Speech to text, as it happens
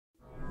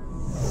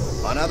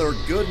another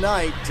good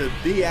night to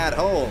be at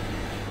home.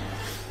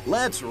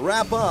 Let's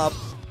wrap up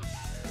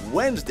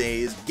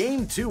Wednesday's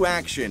Game 2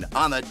 action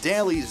on the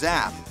Daily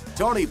Zap.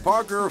 Tony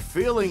Parker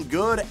feeling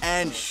good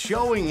and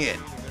showing it.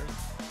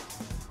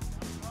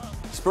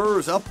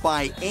 Spurs up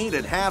by 8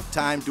 at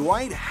halftime.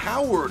 Dwight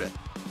Howard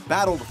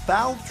battled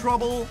foul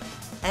trouble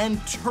and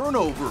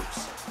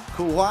turnovers.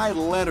 Kawhi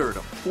Leonard,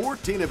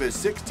 14 of his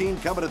 16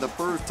 coming to the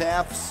first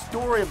half.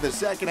 Story of the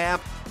second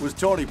half was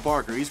Tony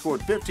Parker. He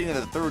scored 15 in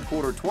the third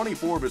quarter,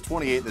 24 of his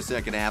 28 in the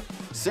second half.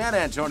 San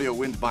Antonio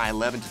wins by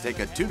 11 to take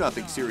a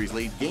 2-0 series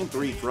lead. Game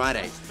 3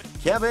 Friday.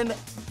 Kevin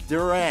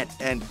Durant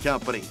and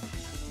company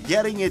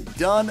getting it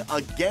done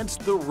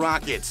against the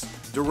Rockets.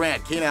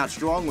 Durant came out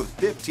strong with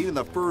 15 in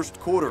the first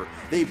quarter.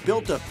 They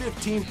built a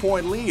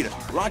 15-point lead.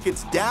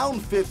 Rockets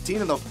down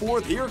 15 in the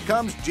fourth. Here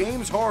comes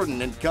James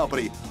Harden and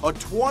company. A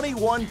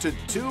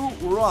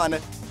 21-2 run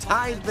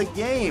tied the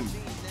game.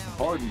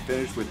 Harden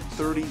finished with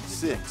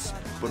 36,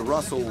 but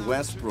Russell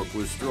Westbrook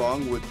was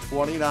strong with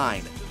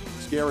 29.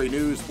 Scary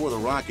news for the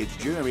Rockets.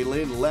 Jeremy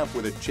Lin left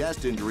with a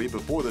chest injury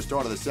before the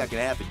start of the second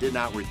half and did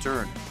not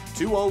return.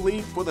 2-0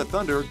 lead for the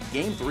Thunder,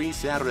 Game 3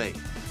 Saturday.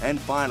 And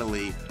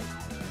finally,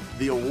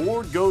 the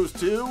award goes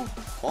to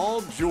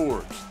Paul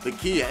George, the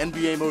Kia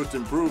NBA Most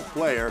Improved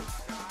Player.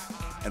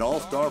 An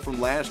all-star from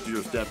last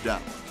year stepped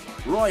up.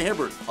 Roy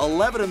Hibbert,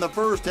 11 in the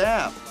first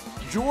half.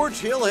 George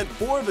Hill hit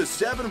 4 of his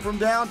 7 from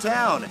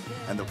downtown.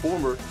 And the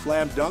former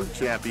slam dunk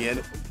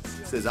champion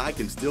says, I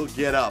can still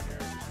get up.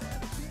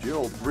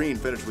 Gerald Green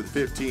finished with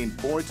 15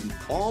 points, and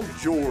Paul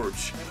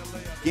George,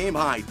 game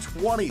high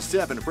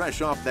 27,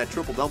 fresh off that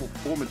triple-double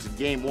performance in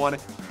Game 1,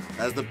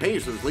 as the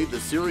Pacers lead the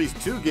series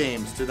 2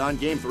 games to none.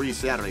 Game 3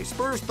 Saturday.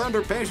 Spurs,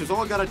 Thunder, Pacers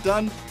all got it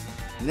done.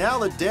 Now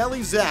the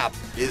Daily Zap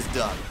is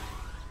done.